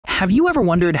Have you ever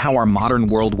wondered how our modern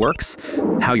world works?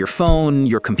 How your phone,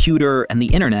 your computer, and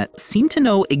the internet seem to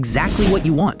know exactly what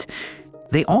you want?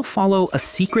 They all follow a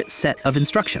secret set of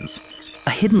instructions, a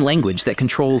hidden language that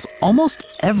controls almost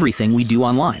everything we do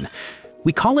online.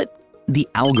 We call it the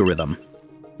algorithm.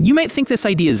 You might think this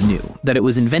idea is new, that it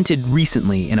was invented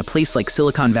recently in a place like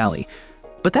Silicon Valley,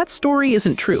 but that story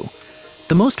isn't true.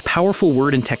 The most powerful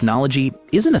word in technology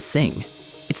isn't a thing.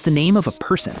 It's the name of a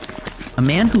person, a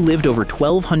man who lived over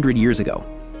 1,200 years ago.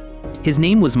 His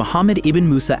name was Muhammad ibn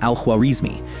Musa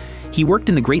Al-Khwarizmi. He worked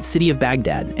in the great city of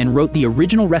Baghdad and wrote the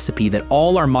original recipe that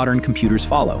all our modern computers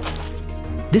follow.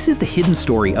 This is the hidden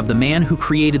story of the man who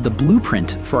created the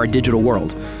blueprint for our digital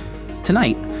world.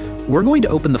 Tonight, we're going to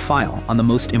open the file on the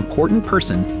most important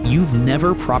person you've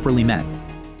never properly met.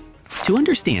 To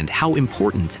understand how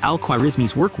important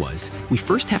Al-Khwarizmi's work was, we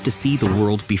first have to see the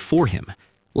world before him.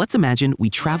 Let's imagine we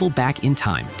travel back in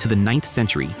time to the 9th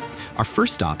century. Our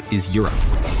first stop is Europe.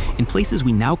 In places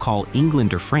we now call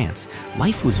England or France,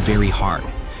 life was very hard.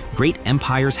 Great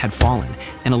empires had fallen,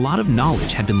 and a lot of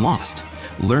knowledge had been lost.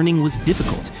 Learning was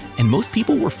difficult, and most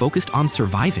people were focused on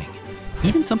surviving.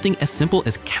 Even something as simple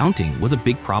as counting was a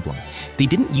big problem. They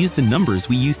didn't use the numbers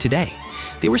we use today.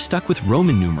 They were stuck with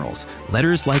Roman numerals,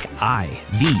 letters like I,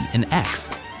 V, and X.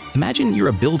 Imagine you're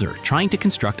a builder trying to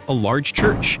construct a large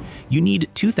church. You need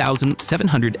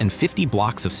 2,750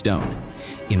 blocks of stone.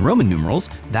 In Roman numerals,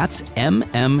 that's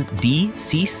MMDCCL.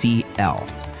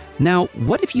 Now,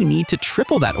 what if you need to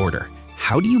triple that order?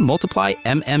 How do you multiply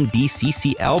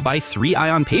MMDCCL by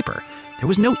 3i on paper? There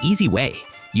was no easy way.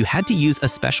 You had to use a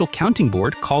special counting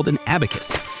board called an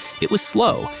abacus. It was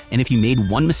slow, and if you made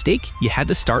one mistake, you had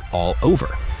to start all over.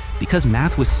 Because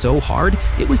math was so hard,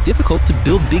 it was difficult to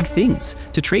build big things,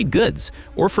 to trade goods,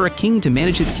 or for a king to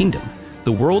manage his kingdom.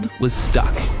 The world was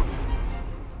stuck.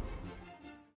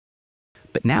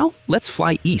 But now, let's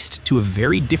fly east to a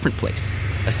very different place,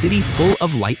 a city full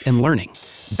of light and learning,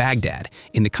 Baghdad,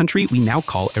 in the country we now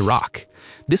call Iraq.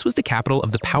 This was the capital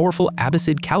of the powerful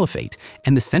Abbasid Caliphate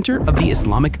and the center of the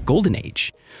Islamic Golden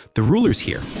Age. The rulers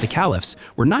here, the caliphs,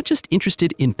 were not just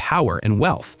interested in power and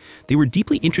wealth, they were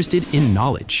deeply interested in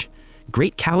knowledge.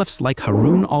 Great caliphs like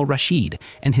Harun al-Rashid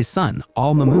and his son,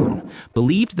 Al-Mamun,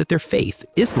 believed that their faith,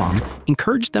 Islam,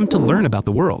 encouraged them to learn about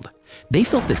the world. They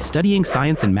felt that studying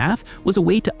science and math was a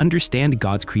way to understand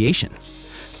God's creation.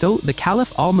 So the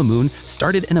Caliph Al-Mamun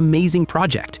started an amazing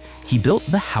project. He built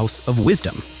the House of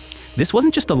Wisdom. This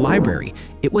wasn't just a library,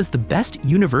 it was the best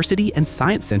university and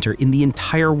science center in the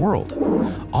entire world.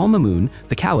 Al-Mamun,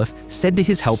 the Caliph, said to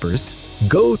his helpers,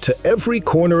 "Go to every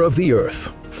corner of the earth.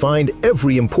 Find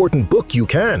every important book you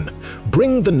can.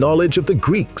 Bring the knowledge of the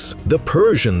Greeks, the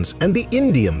Persians, and the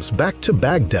Indians back to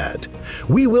Baghdad.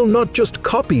 We will not just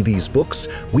copy these books,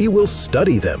 we will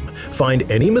study them,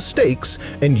 find any mistakes,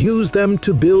 and use them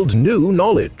to build new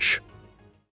knowledge."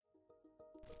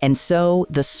 And so,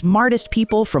 the smartest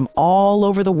people from all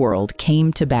over the world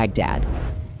came to Baghdad.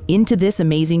 Into this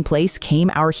amazing place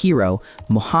came our hero,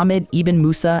 Muhammad ibn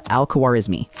Musa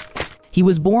Al-Khwarizmi. He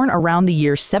was born around the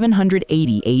year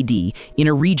 780 AD in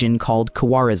a region called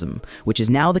Khwarizm, which is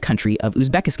now the country of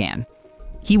Uzbekistan.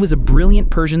 He was a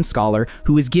brilliant Persian scholar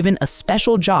who was given a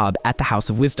special job at the House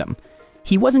of Wisdom.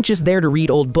 He wasn't just there to read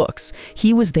old books,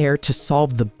 he was there to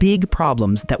solve the big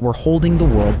problems that were holding the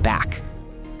world back.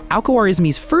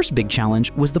 Al-Khwarizmi's first big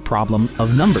challenge was the problem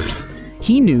of numbers.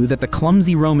 He knew that the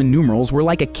clumsy Roman numerals were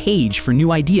like a cage for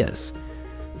new ideas.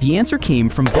 The answer came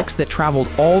from books that traveled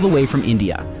all the way from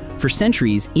India. For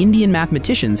centuries, Indian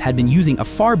mathematicians had been using a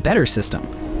far better system.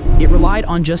 It relied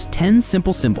on just 10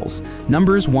 simple symbols,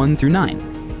 numbers 1 through 9.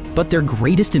 But their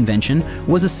greatest invention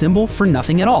was a symbol for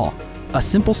nothing at all, a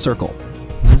simple circle,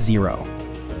 the zero.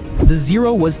 The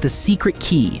zero was the secret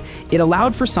key. It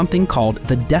allowed for something called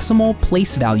the decimal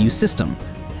place value system.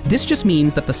 This just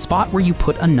means that the spot where you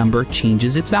put a number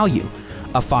changes its value.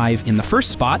 A 5 in the first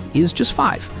spot is just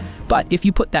 5. But if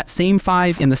you put that same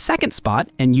 5 in the second spot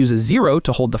and use a 0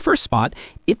 to hold the first spot,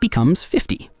 it becomes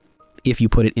 50. If you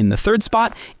put it in the third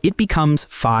spot, it becomes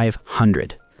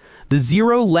 500. The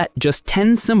zero let just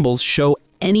 10 symbols show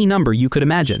any number you could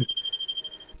imagine.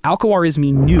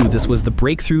 Al-Khwarizmi knew this was the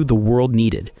breakthrough the world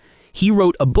needed. He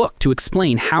wrote a book to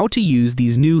explain how to use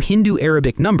these new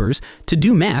Hindu-Arabic numbers to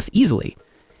do math easily.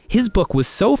 His book was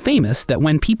so famous that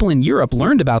when people in Europe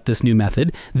learned about this new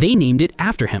method, they named it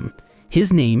after him.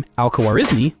 His name,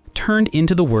 Al-Khwarizmi, turned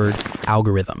into the word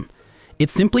algorithm. It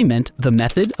simply meant the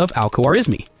method of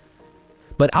Al-Khwarizmi.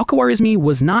 But Al-Khwarizmi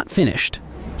was not finished.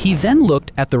 He then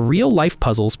looked at the real-life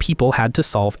puzzles people had to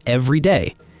solve every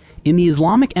day. In the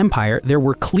Islamic Empire, there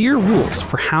were clear rules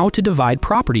for how to divide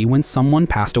property when someone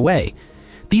passed away.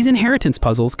 These inheritance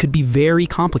puzzles could be very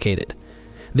complicated.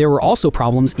 There were also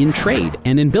problems in trade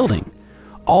and in building.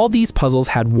 All these puzzles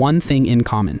had one thing in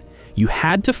common. You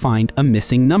had to find a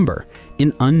missing number,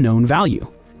 an unknown value.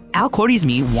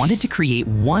 Al-Khwarizmi wanted to create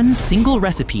one single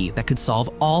recipe that could solve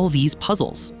all these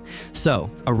puzzles. So,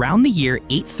 around the year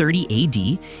 830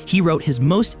 AD, he wrote his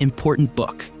most important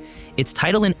book. Its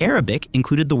title in Arabic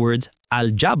included the words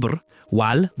Al-Jabr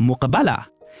wal Muqabala.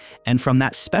 And from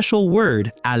that special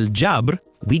word, Al-Jabr,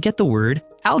 we get the word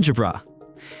algebra.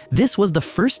 This was the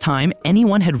first time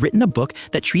anyone had written a book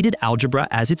that treated algebra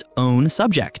as its own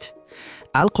subject.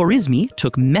 Al-Khwarizmi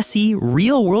took messy,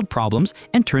 real-world problems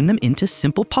and turned them into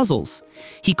simple puzzles.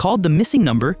 He called the missing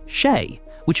number shay,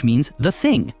 which means the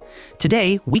thing.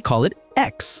 Today, we call it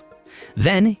x.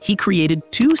 Then, he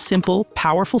created two simple,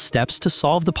 powerful steps to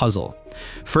solve the puzzle.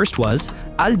 First was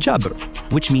Al-Jabr,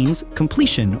 which means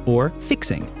completion or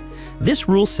fixing. This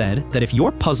rule said that if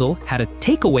your puzzle had a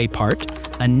takeaway part,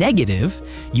 a negative,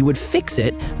 you would fix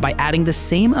it by adding the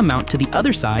same amount to the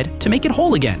other side to make it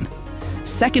whole again.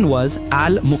 Second was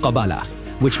al-muqabala,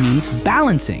 which means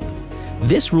balancing.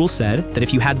 This rule said that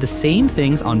if you had the same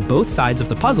things on both sides of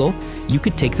the puzzle, you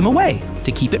could take them away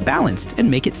to keep it balanced and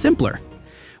make it simpler.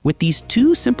 With these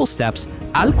two simple steps,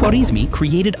 Al-Khwarizmi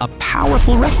created a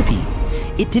powerful recipe.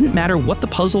 It didn't matter what the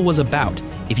puzzle was about.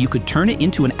 If you could turn it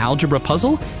into an algebra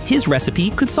puzzle, his recipe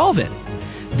could solve it.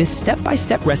 This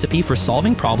step-by-step recipe for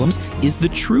solving problems is the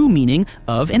true meaning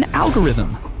of an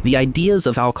algorithm. The ideas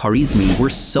of Al-Khwarizmi were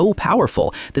so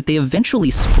powerful that they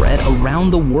eventually spread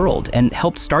around the world and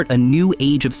helped start a new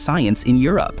age of science in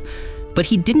Europe. But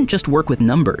he didn't just work with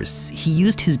numbers, he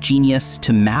used his genius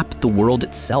to map the world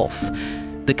itself.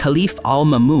 The Caliph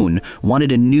Al-Mamun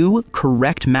wanted a new,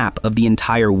 correct map of the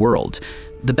entire world.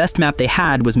 The best map they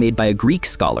had was made by a Greek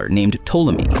scholar named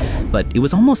Ptolemy, but it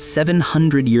was almost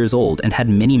 700 years old and had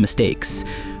many mistakes.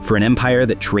 For an empire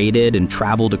that traded and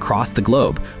traveled across the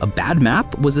globe, a bad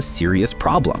map was a serious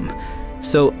problem.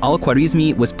 So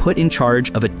Al-Khwarizmi was put in charge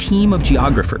of a team of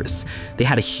geographers. They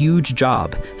had a huge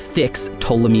job: fix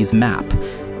Ptolemy's map.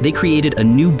 They created a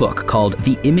new book called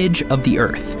The Image of the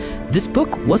Earth. This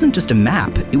book wasn't just a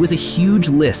map, it was a huge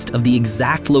list of the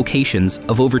exact locations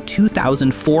of over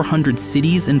 2,400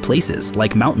 cities and places,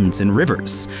 like mountains and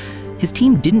rivers. His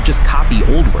team didn't just copy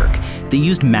old work, they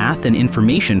used math and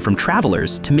information from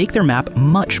travelers to make their map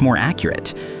much more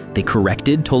accurate. They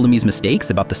corrected Ptolemy's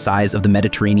mistakes about the size of the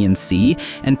Mediterranean Sea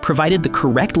and provided the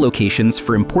correct locations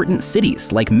for important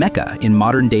cities like Mecca in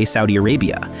modern-day Saudi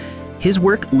Arabia. His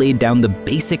work laid down the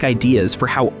basic ideas for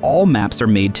how all maps are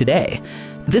made today.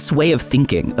 This way of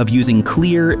thinking, of using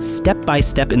clear,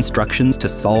 step-by-step instructions to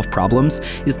solve problems,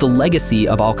 is the legacy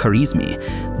of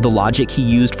Al-Khwarizmi. The logic he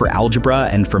used for algebra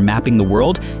and for mapping the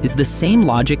world is the same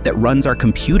logic that runs our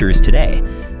computers today.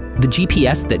 The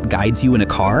GPS that guides you in a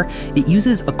car, it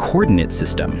uses a coordinate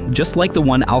system, just like the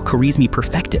one Al-Khwarizmi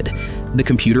perfected. The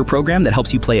computer program that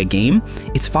helps you play a game,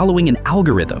 it's following an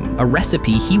algorithm, a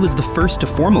recipe he was the first to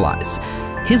formalize.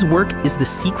 His work is the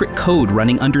secret code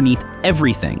running underneath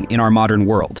everything in our modern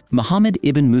world. Muhammad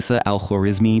ibn Musa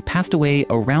Al-Khwarizmi passed away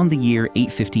around the year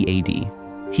 850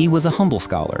 AD. He was a humble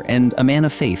scholar and a man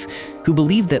of faith who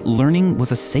believed that learning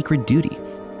was a sacred duty.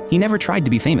 He never tried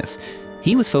to be famous.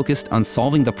 He was focused on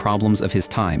solving the problems of his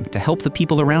time to help the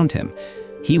people around him.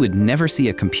 He would never see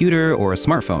a computer or a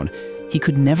smartphone. He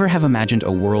could never have imagined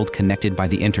a world connected by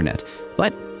the internet.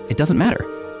 But it doesn't matter.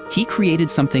 He created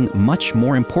something much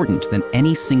more important than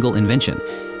any single invention.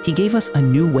 He gave us a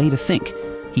new way to think.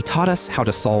 He taught us how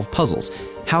to solve puzzles,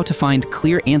 how to find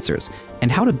clear answers,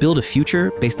 and how to build a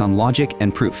future based on logic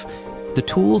and proof. The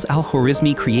tools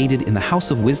Al-Khwarizmi created in the House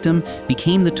of Wisdom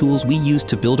became the tools we use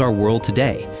to build our world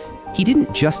today. He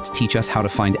didn't just teach us how to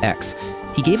find X,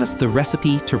 he gave us the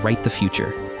recipe to write the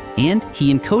future. And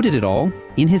he encoded it all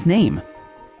in his name.